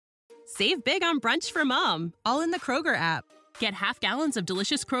Save big on brunch for mom, all in the Kroger app. Get half gallons of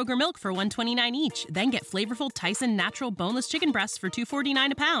delicious Kroger milk for $1.29 each. Then get flavorful Tyson natural boneless chicken breasts for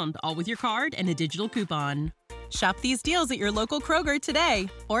 $2.49 a pound, all with your card and a digital coupon. Shop these deals at your local Kroger today,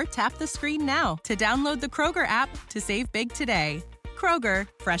 or tap the screen now to download the Kroger app to save big today. Kroger,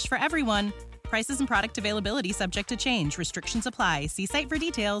 fresh for everyone. Prices and product availability subject to change. Restrictions apply. See site for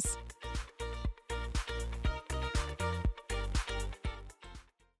details.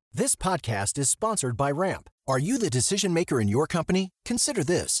 This podcast is sponsored by Ramp. Are you the decision maker in your company? Consider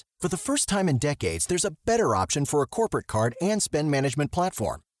this. For the first time in decades, there's a better option for a corporate card and spend management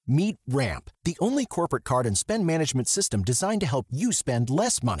platform. Meet Ramp, the only corporate card and spend management system designed to help you spend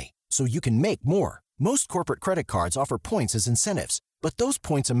less money so you can make more. Most corporate credit cards offer points as incentives, but those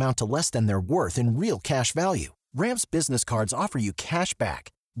points amount to less than their worth in real cash value. Ramp's business cards offer you cash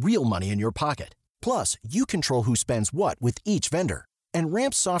back, real money in your pocket. Plus, you control who spends what with each vendor. And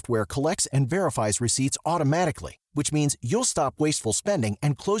Ramp's software collects and verifies receipts automatically, which means you'll stop wasteful spending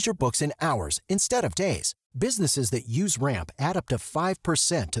and close your books in hours instead of days. Businesses that use Ramp add up to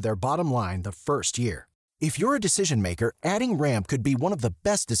 5% to their bottom line the first year. If you're a decision maker, adding Ramp could be one of the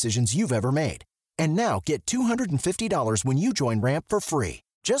best decisions you've ever made. And now get $250 when you join Ramp for free.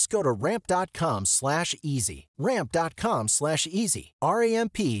 Just go to ramp.com/easy. Ramp.com/easy.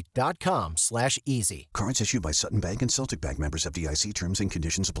 RAMP.com/easy. Cards issued by Sutton Bank and Celtic Bank, members of FDIC. Terms and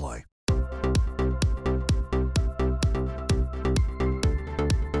conditions apply.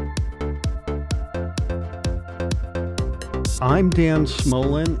 I'm Dan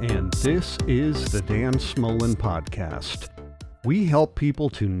Smolin, and this is the Dan Smolin Podcast. We help people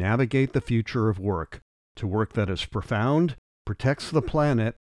to navigate the future of work, to work that is profound, protects the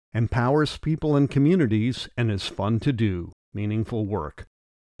planet, empowers people and communities, and is fun to do, meaningful work.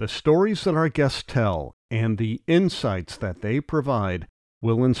 The stories that our guests tell and the insights that they provide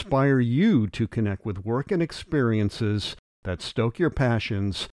will inspire you to connect with work and experiences that stoke your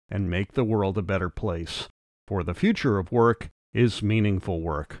passions and make the world a better place. For the future of work is meaningful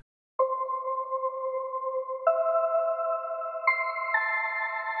work.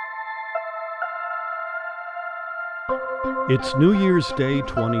 It's New Year's Day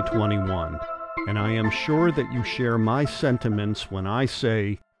 2021, and I am sure that you share my sentiments when I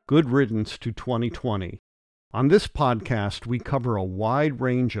say good riddance to 2020. On this podcast, we cover a wide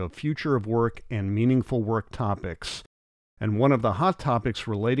range of future of work and meaningful work topics, and one of the hot topics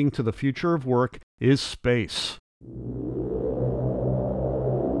relating to the future of work is space.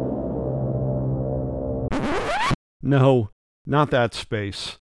 No, not that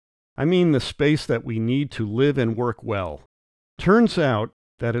space. I mean the space that we need to live and work well. Turns out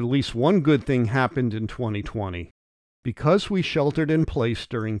that at least one good thing happened in 2020. Because we sheltered in place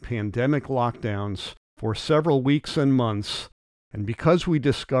during pandemic lockdowns for several weeks and months, and because we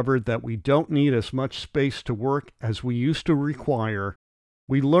discovered that we don't need as much space to work as we used to require,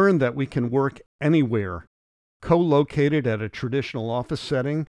 we learned that we can work anywhere, co-located at a traditional office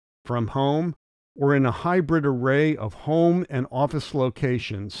setting, from home, or in a hybrid array of home and office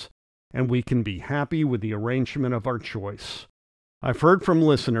locations, and we can be happy with the arrangement of our choice. I've heard from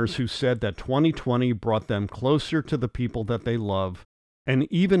listeners who said that 2020 brought them closer to the people that they love,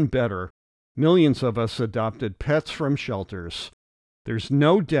 and even better, millions of us adopted pets from shelters. There's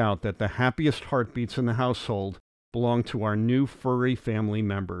no doubt that the happiest heartbeats in the household belong to our new furry family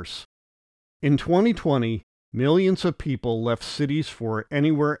members. In 2020, millions of people left cities for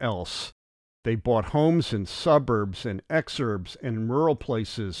anywhere else. They bought homes in suburbs and exurbs and rural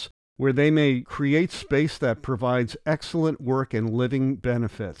places where they may create space that provides excellent work and living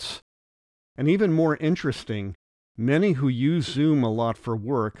benefits. And even more interesting, many who use Zoom a lot for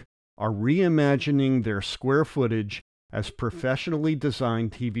work are reimagining their square footage as professionally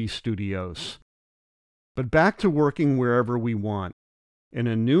designed TV studios. But back to working wherever we want. In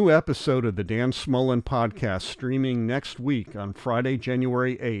a new episode of the Dan Smolin Podcast streaming next week on Friday,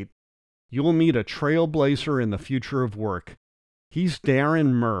 January 8th, you'll meet a trailblazer in the future of work. He's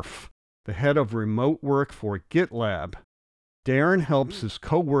Darren Murph, the head of remote work for GitLab. Darren helps his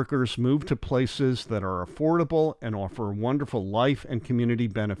co-workers move to places that are affordable and offer wonderful life and community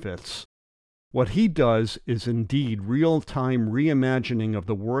benefits. What he does is indeed real-time reimagining of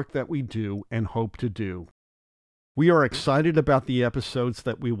the work that we do and hope to do. We are excited about the episodes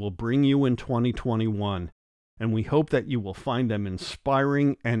that we will bring you in 2021, and we hope that you will find them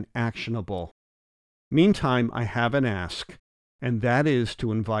inspiring and actionable. Meantime, I have an ask, and that is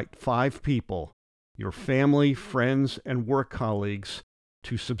to invite 5 people, your family, friends, and work colleagues,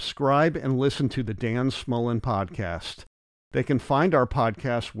 to subscribe and listen to the Dan Smolin Podcast. They can find our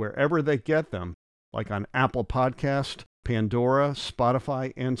podcast wherever they get them, like on Apple Podcast, Pandora,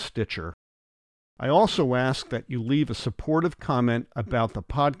 Spotify, and Stitcher. I also ask that you leave a supportive comment about the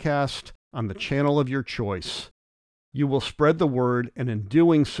podcast on the channel of your choice. You will spread the word, and in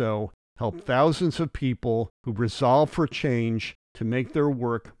doing so, help thousands of people who resolve for change to make their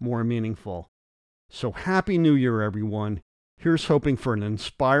work more meaningful. So Happy New Year, everyone. Here's hoping for an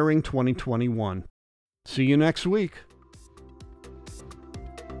inspiring 2021. See you next week.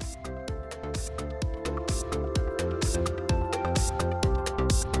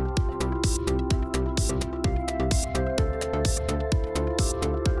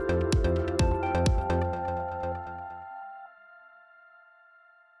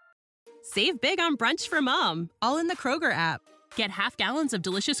 Save big on brunch for mom, all in the Kroger app. Get half gallons of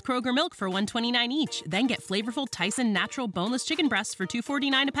delicious Kroger milk for $1.29 each. Then get flavorful Tyson natural boneless chicken breasts for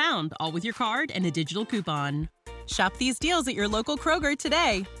 $2.49 a pound, all with your card and a digital coupon. Shop these deals at your local Kroger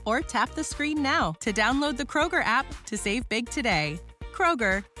today, or tap the screen now to download the Kroger app to save big today.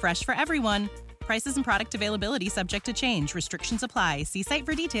 Kroger, fresh for everyone. Prices and product availability subject to change. Restrictions apply. See site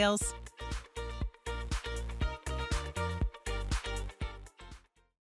for details.